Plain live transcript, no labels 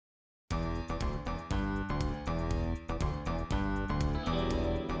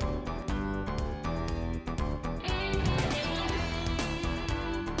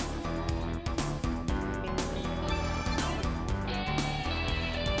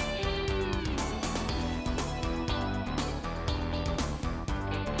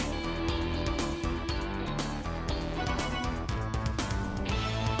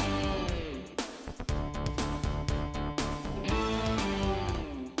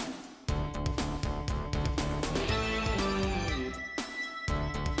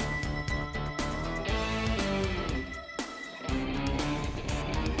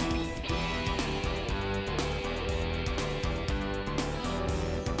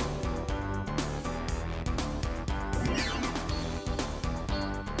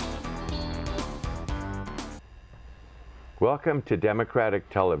Welcome to Democratic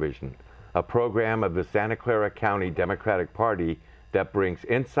Television, a program of the Santa Clara County Democratic Party that brings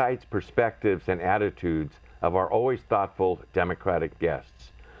insights, perspectives, and attitudes of our always thoughtful Democratic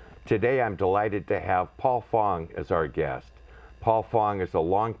guests. Today I'm delighted to have Paul Fong as our guest. Paul Fong is a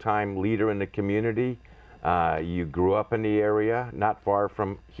longtime leader in the community. You grew up in the area, not far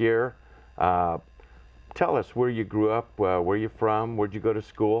from here. Tell us where you grew up, where you're from, where'd you go to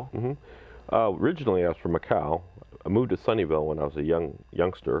school? Originally I was from Macau. I moved to Sunnyvale when I was a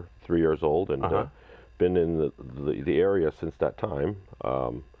youngster, 3 years old, and been in the area since that time.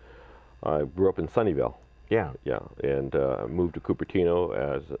 I grew up in Sunnyvale. Yeah. Yeah, and moved to Cupertino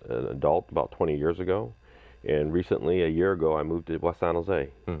as an adult about 20 years ago. And recently, a year ago, I moved to West San Jose.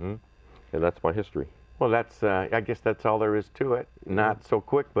 And that's my history. Well, that's, I guess that's all there is to it. Not so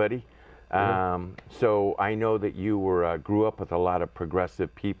quick, buddy. So I know that you were grew up with a lot of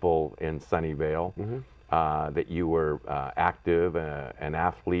progressive people in Sunnyvale, that you were active, an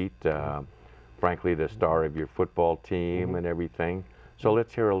athlete, frankly, the star of your football team and everything. So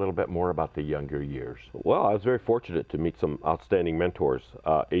let's hear a little bit more about the younger years. Well, I was very fortunate to meet some outstanding mentors,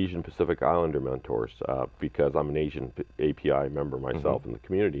 Asian Pacific Islander mentors, because I'm an Asian API member myself in the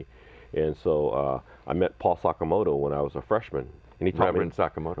community. And so I met Paul Sakamoto when I was a freshman. And he taught Reverend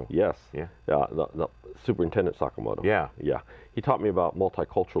Sakamoto. Yes. Yeah. The Superintendent Sakamoto. Yeah. Yeah. He taught me about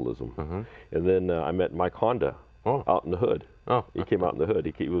multiculturalism. And then I met Mike Honda out in the hood. He came out in the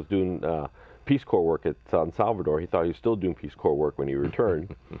hood. He was doing Peace Corps work at San Salvador. He thought he was still doing Peace Corps work when he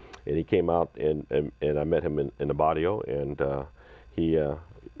returned. And he came out, and I met him in the barrio, and he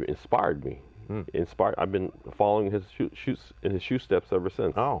inspired me. I've been following his shoe steps ever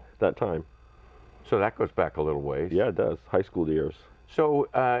since that time. So that goes back a little ways. Yeah, it does. High school years. So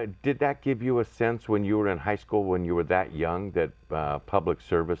did that give you a sense when you were in high school, when you were that young, that public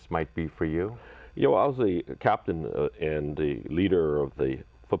service might be for you? Yeah, well, I was the captain and the leader of the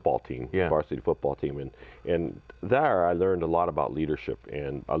football team, varsity football team, and there I learned a lot about leadership,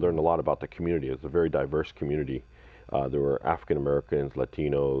 and I learned a lot about the community. It was a very diverse community. There were African Americans,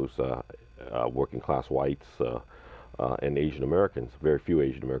 Latinos, working class whites, and Asian Americans. Very few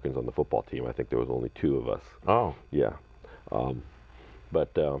Asian Americans on the football team. I think there was only 2 of us. Oh. Yeah.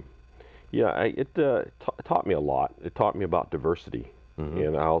 It taught me a lot. It taught me about diversity,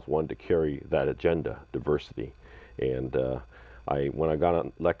 and I always wanted to carry that agenda, diversity. And when I got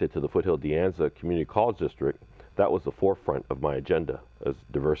elected to the Foothill De Anza Community College District, that was the forefront of my agenda, as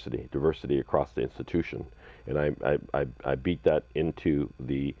diversity across the institution. And I beat that into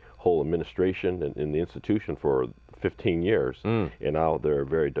the whole administration and in the institution for 15 years, and now they're a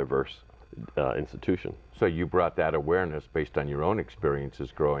very diverse institution. So you brought that awareness based on your own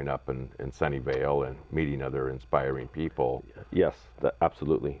experiences growing up in Sunnyvale and meeting other inspiring people. Yes,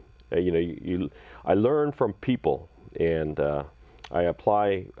 absolutely. I learn from people, and I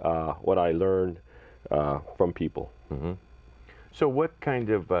apply what I learned from people. So what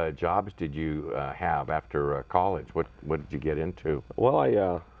kind of jobs did you have after college? What did you get into? Well,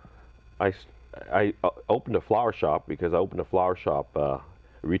 I opened a flower shop because I opened a flower shop,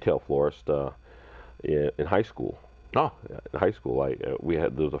 retail florist, in high school. Oh. In high school, there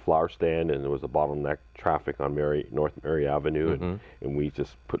was a flower stand, and there was a bottleneck traffic on North Mary Avenue, and we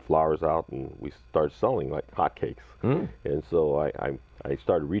just put flowers out, and we started selling like hotcakes. And so I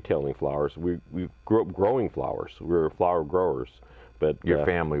started retailing flowers. We grew up growing flowers. We were flower growers, but your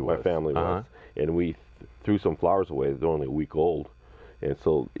family was. My family was, and we threw some flowers away. They're only a week old, and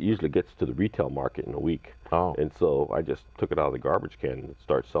so it usually gets to the retail market in a week. And so I just took it out of the garbage can and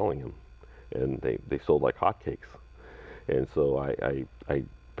started selling them, and they sold like hotcakes. And so I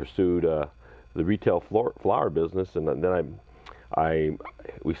pursued the retail flower business, and then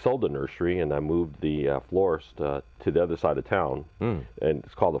we sold the nursery, and I moved the florist to the other side of town, and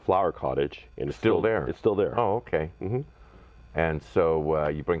it's called the Flower Cottage, and it's still there. It's still there. Oh, okay. And so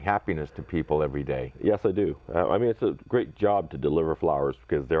you bring happiness to people every day. Yes, I do. I mean, it's a great job to deliver flowers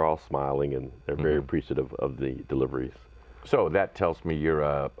because they're all smiling and they're very appreciative of the deliveries. So that tells me you're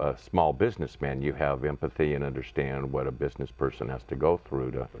a small businessman. You have empathy and understand what a business person has to go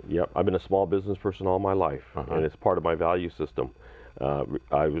through to... Yep, I've been a small business person all my life, and it's part of my value system.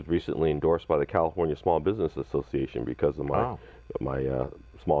 I was recently endorsed by the California Small Business Association because of my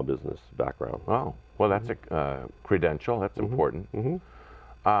small business background. Oh, well, that's a credential. That's important.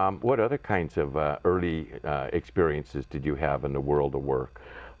 What other kinds of early experiences did you have in the world of work?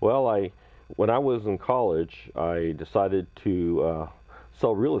 Well, when I was in college, I decided to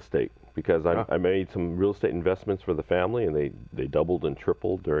sell real estate because I made some real estate investments for the family, and they doubled and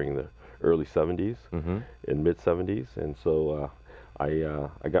tripled during the early 70s and mid 70s, and so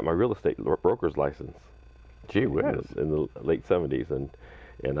I got my real estate broker's license. Gee whiz. In the late 70s,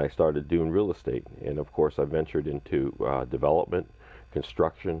 and I started doing real estate. And of course, I ventured into development,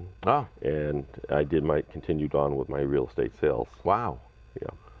 construction, and I continued on with my real estate sales. Wow. Yeah.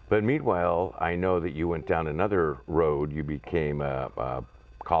 But meanwhile, I know that you went down another road. You became a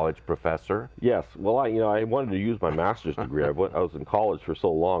college professor. Yes. Well, I wanted to use my master's degree. I was in college for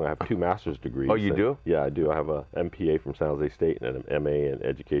so long. I have 2 master's degrees. Oh, you do? Yeah, I do. I have a MPA from San Jose State and an MA in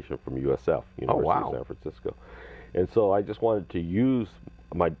education from USF, University of San Francisco. And so I just wanted to use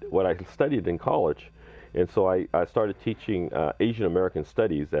what I studied in college. And so I started teaching Asian American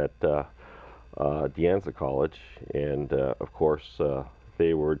Studies at De Anza College. And of course,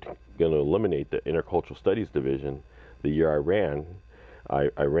 they were going to eliminate the Intercultural Studies Division the year I ran. I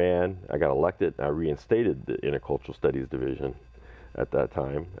got elected, and I reinstated the Intercultural Studies Division at that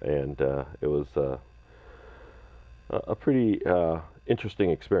time. And it was a pretty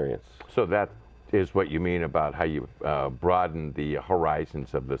interesting experience. So that is what you mean about how you broaden the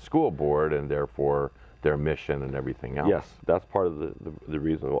horizons of the school board and therefore their mission and everything else. Yes, that's part of the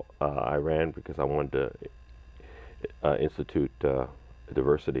reason I ran, because I wanted to institute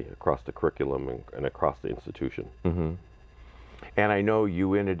diversity across the curriculum and across the institution. Mm-hmm. And I know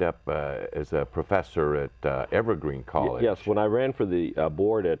you ended up as a professor at Evergreen College. Yes, when I ran for the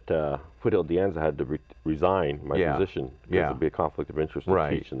board at Foothill De Anza, I had to resign my position because it would be a conflict of interest to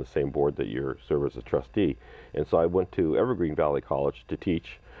teach in the same board that you serve as a trustee. And so I went to Evergreen Valley College to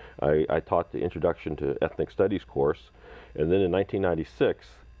teach. I taught the Introduction to Ethnic Studies course, and then in 1996,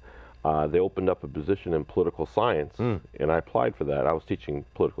 they opened up a position in political science, and I applied for that. I was teaching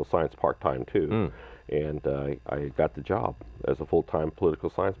political science part-time too, and I got the job as a full-time political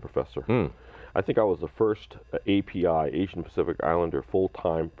science professor. I think I was the first API, Asian Pacific Islander,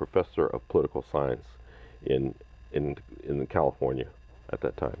 full-time professor of political science in California at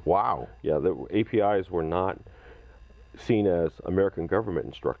that time. Wow. Yeah, the APIs were not seen as American government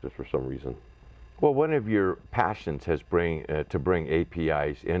instructors for some reason. Well, one of your passions has to bring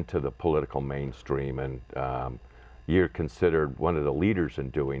APIs into the political mainstream, and you're considered one of the leaders in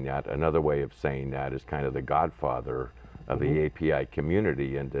doing that. Another way of saying that is kind of the godfather of the API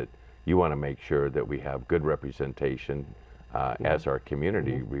community, and that you want to make sure that we have good representation as our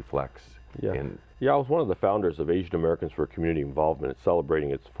community reflects. Yeah, I was one of the founders of Asian Americans for Community Involvement. It's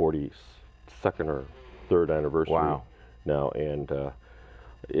celebrating its 42nd or 3rd anniversary now, and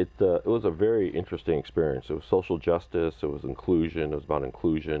it was a very interesting experience. It was social justice, it was inclusion, it was about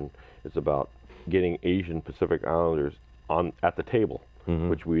inclusion, it's about getting Asian Pacific Islanders at the table,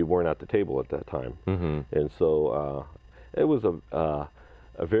 which we weren't at the table at that time. And so it was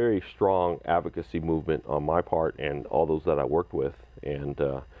a very strong advocacy movement on my part and all those that I worked with, and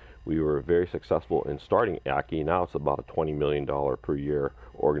we were very successful in starting ACI. Now it's about a $20 million per year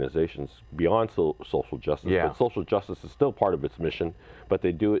organization beyond social justice. But social justice is still part of its mission, but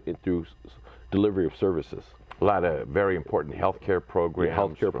they do it through delivery of services. A lot of very important healthcare programs.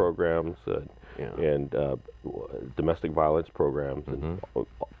 Healthcare programs and domestic violence programs. And,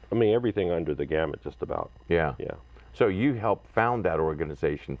 I mean, everything under the gamut, just about. Yeah. So you helped found that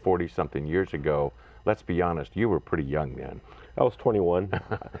organization 40-something years ago. Let's be honest, you were pretty young then. I was 21.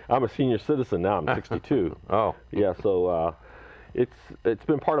 I'm a senior citizen now. I'm 62. Oh. Yeah, so it's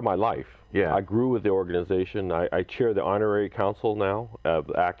been part of my life. Yeah. I grew with the organization. I chair the honorary council now of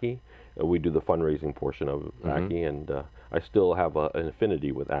ACI. We do the fundraising portion of ACI, and I still have an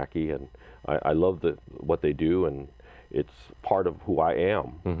affinity with ACI, and I love what they do, and it's part of who I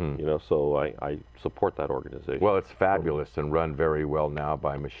am, so I support that organization. Well, it's fabulous and run very well now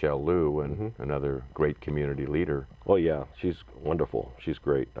by Michelle Liu, and another great community leader. Oh yeah, she's wonderful. She's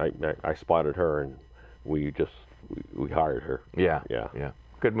great. I spotted her, and we hired her. Yeah.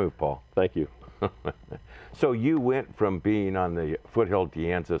 Good move, Paul. Thank you. So you went from being on the Foothill De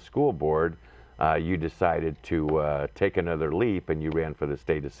Anza School Board, you decided to take another leap, and you ran for the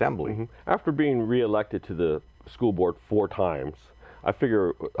state assembly. After being reelected to the school board 4 times, I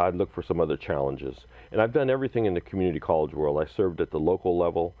figure I'd look for some other challenges. And I've done everything in the community college world. I served at the local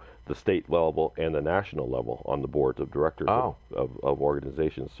level, the state level, and the national level on the boards of directors of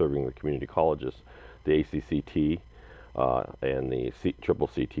organizations serving the community colleges, the ACCT and the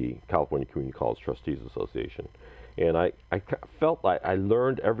CCCT, California Community College Trustees Association. And I felt like I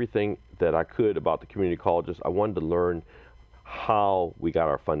learned everything that I could about the community colleges. I wanted to learn how we got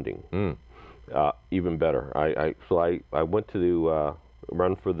our funding. Even better. So I went to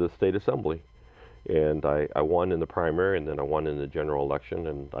run for the state assembly, and I won in the primary, and then I won in the general election,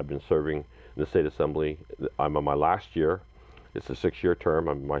 and I've been serving in the state assembly. I'm on my last year. It's a 6-year term.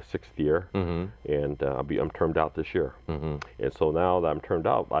 I'm in my 6th year, and I'm termed out this year. And so now that I'm termed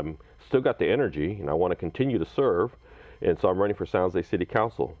out, I'm still got the energy, and I want to continue to serve. And so I'm running for San Jose City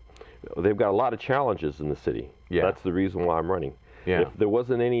Council. They've got a lot of challenges in the city. Yeah. That's the reason why I'm running. Yeah. If there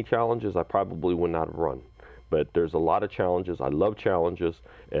wasn't any challenges, I probably would not have run. But there's a lot of challenges. I love challenges,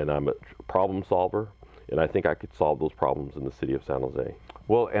 and I'm a problem solver, and I think I could solve those problems in the city of San Jose.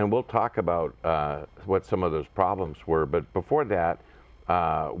 Well, and we'll talk about what some of those problems were, but before that,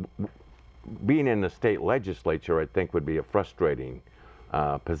 being in the state legislature, I think, would be a frustrating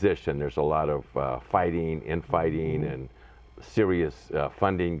position. There's a lot of fighting, infighting, and serious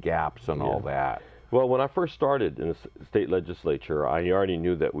funding gaps and all that. Well, when I first started in the state legislature, I already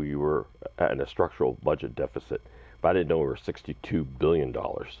knew that we were at a structural budget deficit, but I didn't know we were $62 billion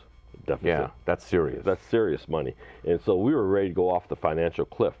deficit. Yeah, that's serious. That's serious money. And so we were ready to go off the financial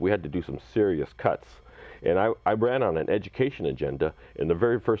cliff. We had to do some serious cuts. And I ran on an education agenda, and the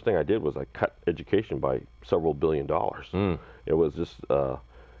very first thing I did was I cut education by several $billion. It was just,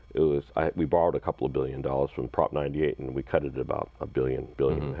 we borrowed a couple of $1 billion from Prop 98, and we cut it about $1 billion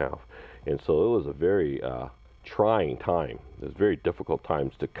and a half. And so it was a very trying time. It was very difficult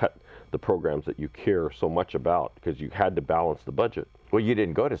times to cut the programs that you care so much about, because you had to balance the budget. Well, you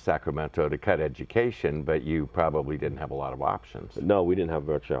didn't go to Sacramento to cut education, but you probably didn't have a lot of options. No, we didn't have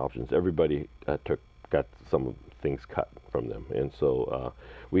much options. Everybody got some things cut from them. And so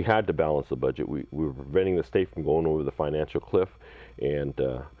we had to balance the budget. We were preventing the state from going over the financial cliff. And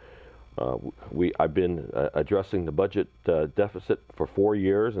I've been addressing the budget deficit for 4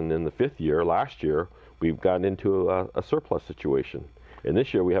 years. And in the 5th year, last year, we've gotten into a surplus situation. And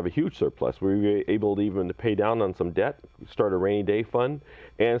this year we have a huge surplus. We were able to even pay down on some debt, start a rainy day fund,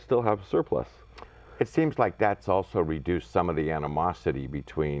 and still have a surplus. It seems like that's also reduced some of the animosity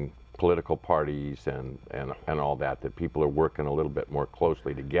between political parties and all that people are working a little bit more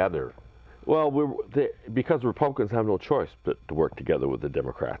closely together. Well, because Republicans have no choice but to work together with the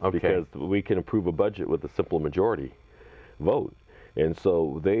Democrats, because we can approve a budget with a simple majority vote. And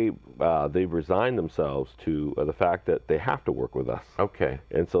so they've resigned themselves to the fact that they have to work with us. Okay.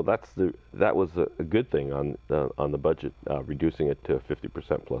 And so that was a good thing on the budget, reducing it to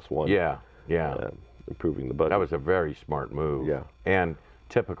 50% plus one. Yeah, yeah. Improving the budget. That was a very smart move. Yeah. And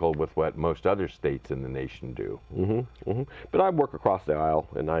typical with what most other states in the nation do. But I work across the aisle,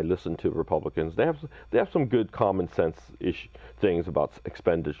 and I listen to Republicans. They have some good common sense things about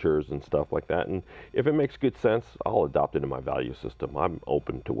expenditures and stuff like that. And if it makes good sense, I'll adopt it in my value system. I'm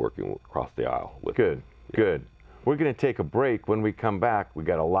open to working across the aisle with Good, good. We're going to take a break. When we come back, we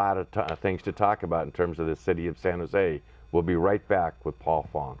got a lot of things to talk about in terms of the city of San Jose. We'll be right back with Paul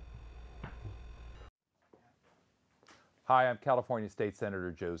Fong. Hi, I'm California State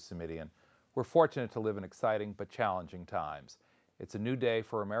Senator Joe Simitian. We're fortunate to live in exciting but challenging times. It's a new day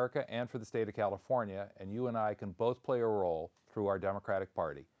for America and for the state of California, and you and I can both play a role through our Democratic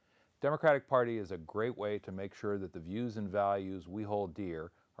Party. Democratic Party is a great way to make sure that the views and values we hold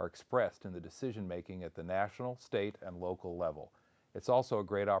dear are expressed in the decision-making at the national, state, and local level. It's also a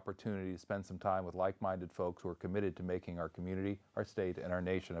great opportunity to spend some time with like-minded folks who are committed to making our community, our state, and our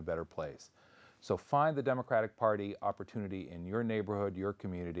nation a better place. So find the Democratic Party opportunity in your neighborhood, your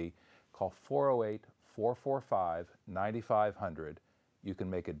community. Call 408-445-9500. You can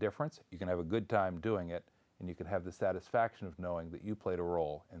make a difference, you can have a good time doing it, and you can have the satisfaction of knowing that you played a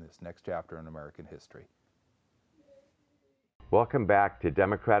role in this next chapter in American history. Welcome back to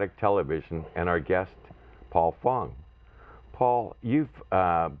Democratic Television and our guest, Paul Fong. Paul, you've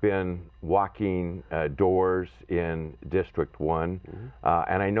been walking doors in District 1,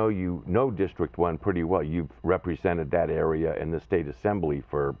 and I know you know District 1 pretty well. You've represented that area in the State Assembly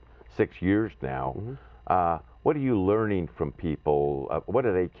for 6 years now. What are you learning from people? What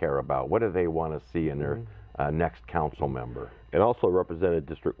do they care about? What do they want to see in their next council member? And also represented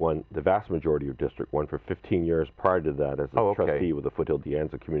District 1, the vast majority of District 1 for 15 years prior to that as a trustee with the Foothill De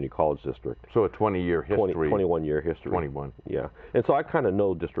Anza Community College District. So a 20-year history. 21-year history. 21. Yeah. And so I kind of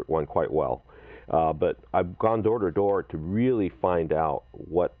know District 1 quite well. But I've gone door to door to really find out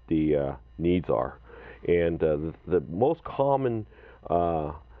what the needs are. And the most common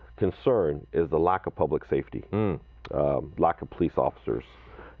concern is the lack of public safety, lack of police officers.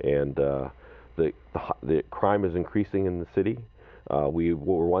 And the crime is increasing in the city. We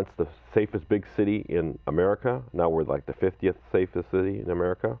were once the safest big city in America. Now we're like the 50th safest city in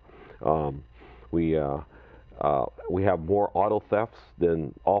America. We have more auto thefts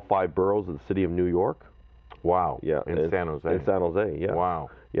than all 5 boroughs of the city of New York. Wow. Yeah. In San Jose. In San Jose, yeah. Wow.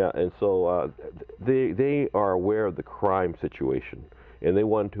 Yeah, and so they are aware of the crime situation, and they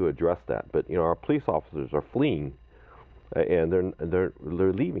want to address that. But, you know, our police officers are fleeing and they're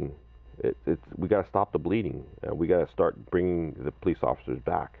leaving. We got to stop the bleeding. We got to start bringing the police officers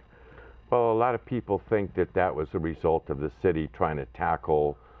back. Well, a lot of people think that that was a result of the city trying to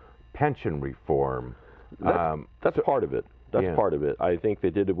tackle pension reform. That's part of it. That's part of it. I think they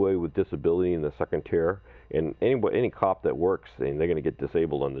did away with disability in the second tier, and any cop that works and they're going to get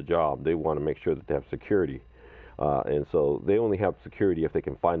disabled on the job, they want to make sure that they have security, and so they only have security if they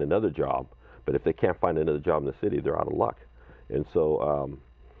can find another job. But if they can't find another job in the city, they're out of luck. And so,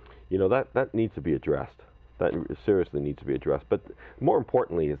 you know, that needs to be addressed. That seriously needs to be addressed. But more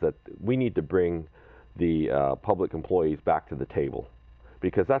importantly is that we need to bring the public employees back to the table,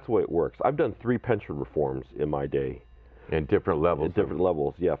 because that's the way it works. I've done 3 pension reforms in my day. In different levels? In different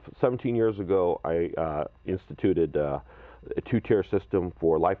levels, yeah. 17 years ago, I instituted a 2-tier system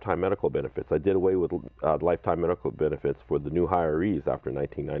for lifetime medical benefits. I did away with lifetime medical benefits for the new hirees after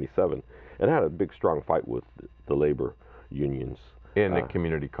 1997, and I had a big, strong fight with the labor unions. In the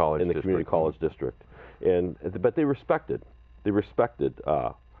community college district? In the community college district. But they respected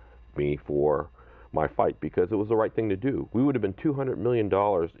me for my fight, because it was the right thing to do. We would have been $200 million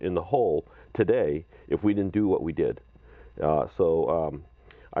in the hole today if we didn't do what we did. So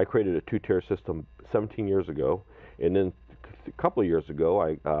I created a 2-tier system 17 years ago, and then a couple of years ago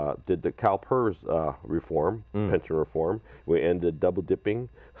I did the CalPERS reform, pension reform. We ended double dipping,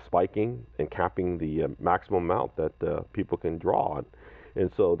 spiking, and capping the maximum amount that people can draw on.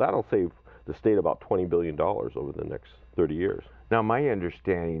 And so that'll save the state about $20 billion over the next 30 years. Now, my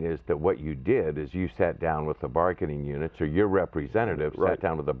understanding is that what you did is you sat down with the bargaining units, or your representative sat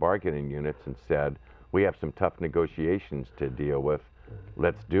down with the bargaining units and said, we have some tough negotiations to deal with.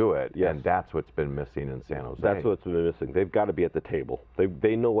 Let's do it. Yes. And that's what's been missing in San Jose. That's what's been missing. They've got to be at the table.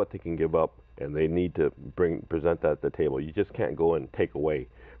 They know what they can give up, and they need to present that at the table. You just can't go and take away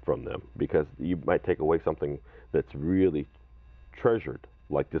from them, because you might take away something that's really treasured,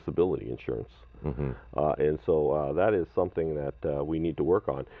 like disability insurance. And so that is something that we need to work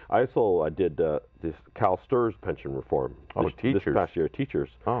on. I did this CalSTRS pension reform this past year. Teachers.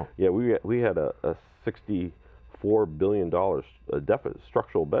 Oh. Yeah, we had a $64 billion deficit,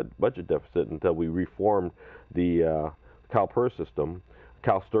 structural budget deficit, until we reformed the CalPERS system,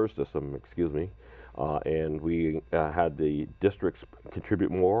 CalSTRS system, excuse me, and we had the districts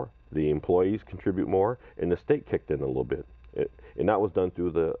contribute more, the employees contribute more, and the state kicked in a little bit. And that was done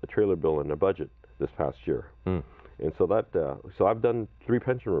through the trailer bill and the budget this past year. And so so I've done 3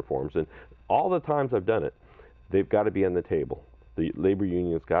 pension reforms, and all the times I've done it, they've got to be on the table. The labor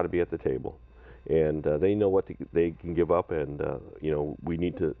union's got to be at the table, and they know what they can give up, and you know, we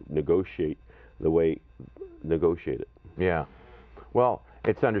need to negotiate it. Yeah. Well,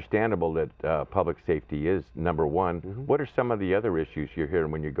 it's understandable that public safety is number one. What are some of the other issues you're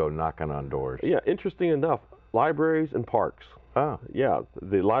hearing when you go knocking on doors? Yeah, interesting enough, libraries and parks. Yeah,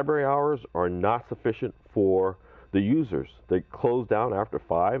 the library hours are not sufficient for the users. They close down after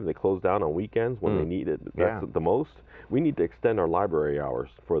 5. They close down on weekends when they need it the most. We need to extend our library hours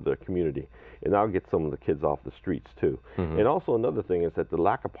for the community, and that'll get some of the kids off the streets too. And also another thing is that the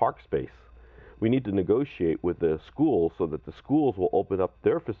lack of park space. We need to negotiate with the schools so that the schools will open up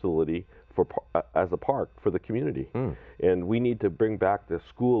their facility as a park for the community. And we need to bring back the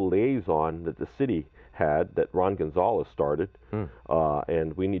school liaison that the city had, that Ron Gonzalez started,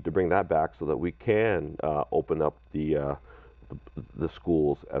 and we need to bring that back so that we can open up the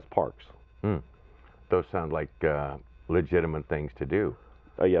schools as parks. Those sound like legitimate things to do.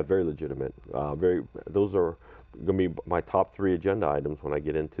 Yeah, very legitimate. Those are going to be my top 3 agenda items when I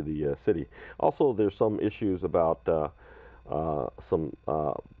get into the city. Also, there's some issues about some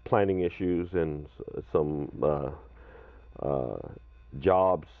planning issues and some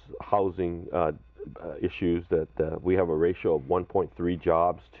jobs, housing issues, that we have a ratio of 1.3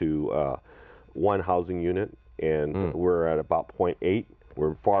 jobs to 1 housing unit, and we're at about 0.8.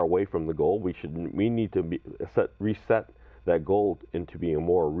 We're far away from the goal. We need to reset that goal into being a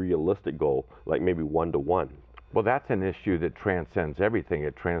more realistic goal, like maybe 1 to 1. Well, that's an issue that transcends everything.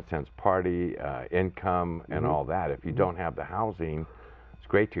 It transcends party, income, and all that. If you don't have the housing, it's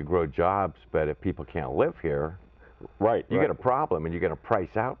great to grow jobs, but if people can't live here, you get a problem, and you got to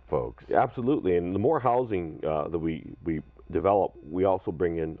price out folks. Absolutely, and the more housing that we develop, we also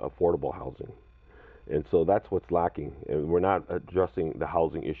bring in affordable housing. And so that's what's lacking. And we're not addressing the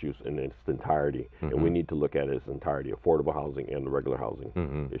housing issues in its entirety, and we need to look at it as entirety, affordable housing and the regular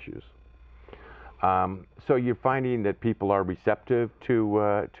housing issues. So you're finding that people are receptive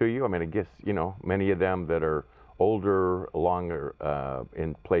to you? I mean, I guess, you know, many of them that are older, longer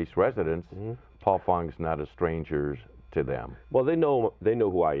in place residents, Paul Fong's not a stranger to them? Well, they know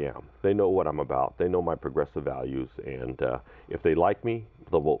who I am. They know what I'm about. They know my progressive values, and if they like me,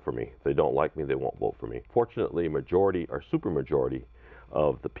 they'll vote for me. If they don't like me, they won't vote for me. Fortunately, majority or supermajority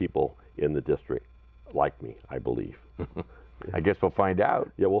of the people in the district like me, I believe. I guess we'll find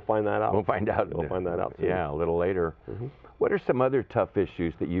out. Yeah, we'll find that out. We'll find out. We'll find that out soon. Yeah, a little later. What are some other tough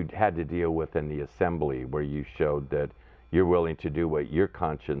issues that you had to deal with in the assembly where you showed that you're willing to do what your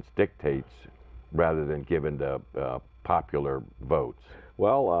conscience dictates rather than given the popular votes?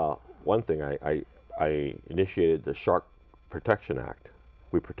 Well, one thing, I initiated the Shark Protection Act.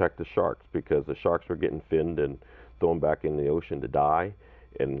 We protect the sharks because the sharks were getting finned and thrown back in the ocean to die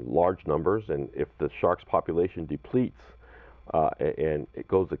in large numbers, and if the shark's population depletes and it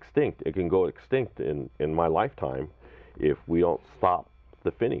goes extinct, it can go extinct in my lifetime if we don't stop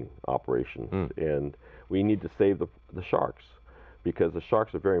the finning operations. And we need to save the sharks because the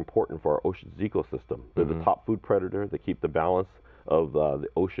sharks are very important for our ocean's ecosystem. They're the top food predator. They keep the balance of the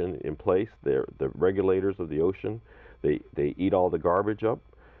ocean in place. They're the regulators of the ocean. They eat all the garbage up,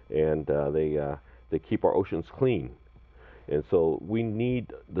 and they keep our oceans clean. And so we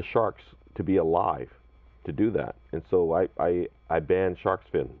need the sharks to be alive to do that. And so I banned shark's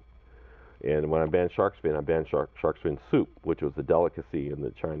fin. And when I banned shark's fin, I banned shark's fin soup, which was a delicacy in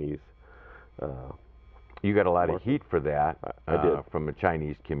the Chinese. You got a lot of heat for that I did. From the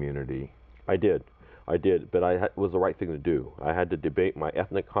Chinese community. I did, but it was the right thing to do. I had to debate my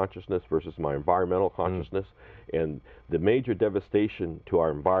ethnic consciousness versus my environmental consciousness, and the major devastation to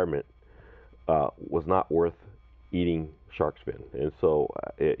our environment was not worth eating shark's fin. And so,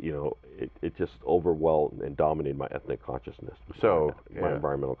 it just overwhelmed and dominated my ethnic consciousness. So my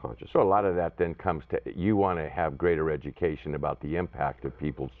environmental consciousness. So a lot of that then comes to, you want to have greater education about the impact of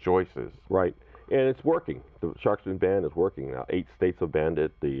people's choices. Right. And it's working. The shark's fin ban is working now. 8 states have banned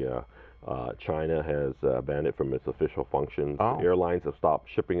it. China has banned it from its official functions. Airlines have stopped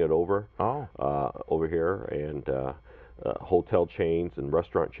shipping it over here, and hotel chains and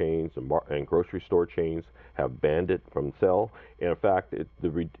restaurant chains and grocery store chains have banned it from sale. And in fact,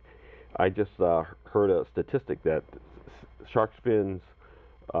 I just heard a statistic that shark's fins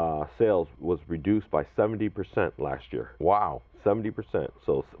sales was reduced by 70% last year. Wow. 70%.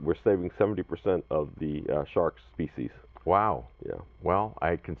 So we're saving 70% of the shark species. Wow. Yeah. Well,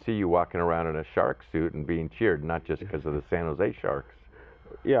 I can see you walking around in a shark suit and being cheered, not just because of the San Jose Sharks.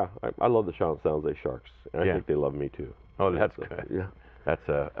 Yeah, I love the San Jose Sharks, and I think they love me too. Oh, that's good. Yeah. That's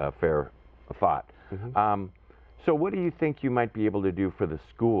a fair thought. So what do you think you might be able to do for the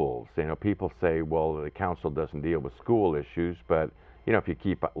schools? You know, people say, well, the council doesn't deal with school issues, but you know, if you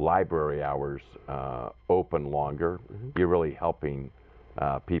keep library hours open longer, you're really helping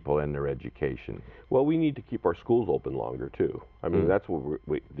people in their education. Well, we need to keep our schools open longer too. I mean, that's what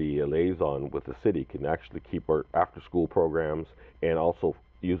the liaison with the city can actually keep our after-school programs and also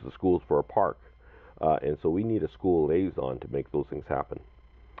use the schools for a park. And so we need a school liaison to make those things happen.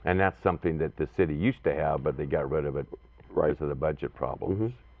 And that's something that the city used to have, but they got rid of it because of the budget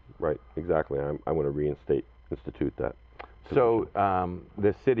problems. Right, exactly. I'm going to institute that. So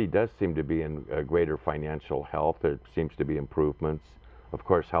the city does seem to be in greater financial health. There seems to be improvements. Of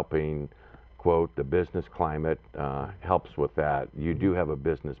course, helping, quote, the business climate helps with that. You do have a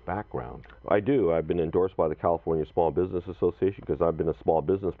business background. I do. I've been endorsed by the California Small Business Association because I've been a small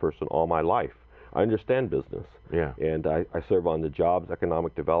business person all my life. I understand business. Yeah. And I serve on the Jobs,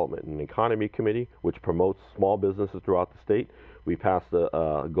 Economic Development, and Economy Committee, which promotes small businesses throughout the state. We passed the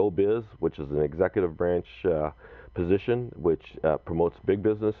Go Biz, which is an executive branch position, which promotes big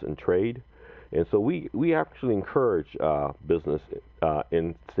business and trade. And so we actually encourage business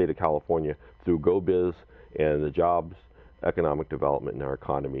in the state of California through Go Biz and the Jobs, Economic Development, and our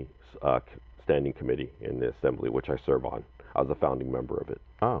Economy Standing Committee in the Assembly, which I serve on. I was a founding member of it.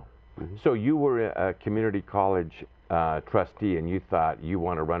 Oh. So you were a community college trustee, and you thought you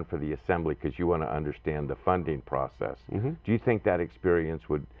want to run for the Assembly because you want to understand the funding process. Do you think that experience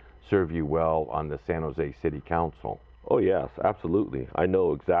would serve you well on the San Jose City Council? Oh, yes, absolutely. I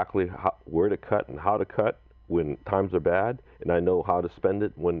know exactly where to cut and how to cut when times are bad, and I know how to spend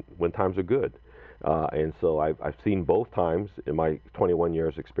it when times are good. And so I've seen both times in my 21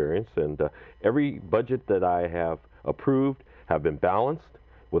 years experience, and every budget that I have approved have been balanced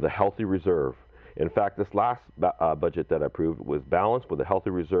with a healthy reserve. In fact, this last budget that I approved was balanced with a healthy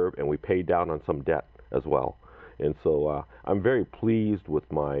reserve, and we paid down on some debt as well. And so I'm very pleased with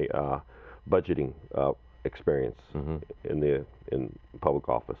my budgeting experience in public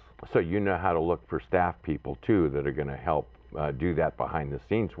office. So you know how to look for staff people too that are going to help do that behind the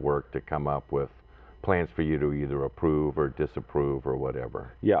scenes work to come up with plans for you to either approve or disapprove or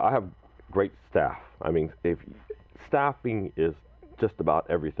whatever. Yeah, I have great staff. I mean, staffing is just about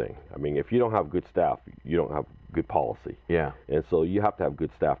everything. I mean, if you don't have good staff, you don't have good policy. Yeah. And so you have to have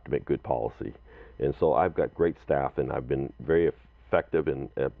good staff to make good policy. And so I've got great staff, and I've been very effective in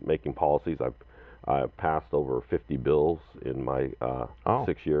making policies. I've passed over 50 bills in my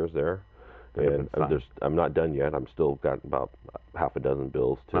 6 years there. And I'm not done yet. I'm still got about half a dozen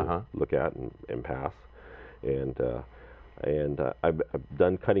bills to look at and pass. And I've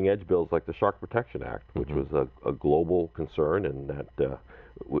done cutting-edge bills like the Shark Protection Act, which was a global concern, and that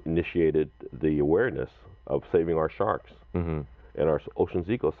initiated the awareness of saving our sharks and our ocean's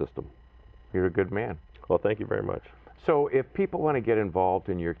ecosystem. You're a good man. Well, thank you very much. So if people want to get involved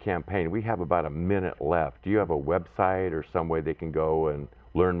in your campaign, we have about a minute left. Do you have a website or some way they can go and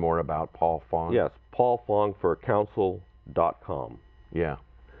learn more about Paul Fong? Yes, paulfongforcouncil.com. Yeah.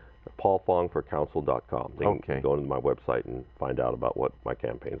 paulfongforcouncil.com. They can go into my website and find out about what my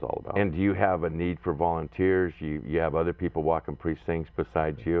campaign's all about. And do you have a need for volunteers? You have other people walking precincts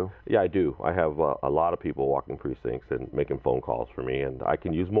besides you? Yeah, I do. I have a lot of people walking precincts and making phone calls for me, and I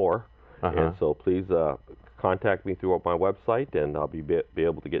can use more. And so please contact me through my website, and I'll be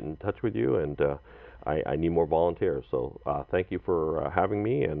able to get in touch with you. And I need more volunteers. So thank you for having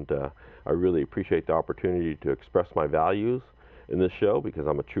me, and I really appreciate the opportunity to express my values in this show, because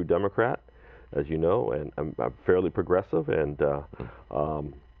I'm a true Democrat, as you know, and I'm fairly progressive, and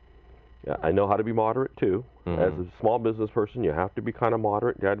I know how to be moderate too. As a small business person, you have to be kind of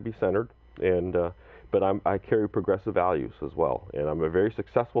moderate, you have to be centered, and but I carry progressive values as well, and I'm a very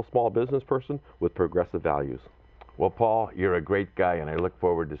successful small business person with progressive values. Well, Paul, you're a great guy, and I look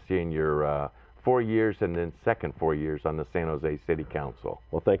forward to seeing your 4 years and then second 4 years on the San Jose City Council.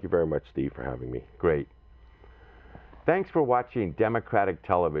 Well, thank you very much, Steve, for having me. Great. Thanks for watching Democratic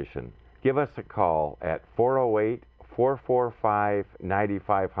Television. Give us a call at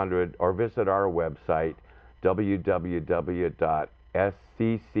 408-445-9500 or visit our website,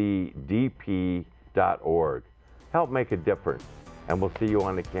 www.sccdp.org. Help make a difference, and we'll see you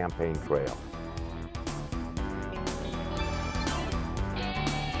on the campaign trail.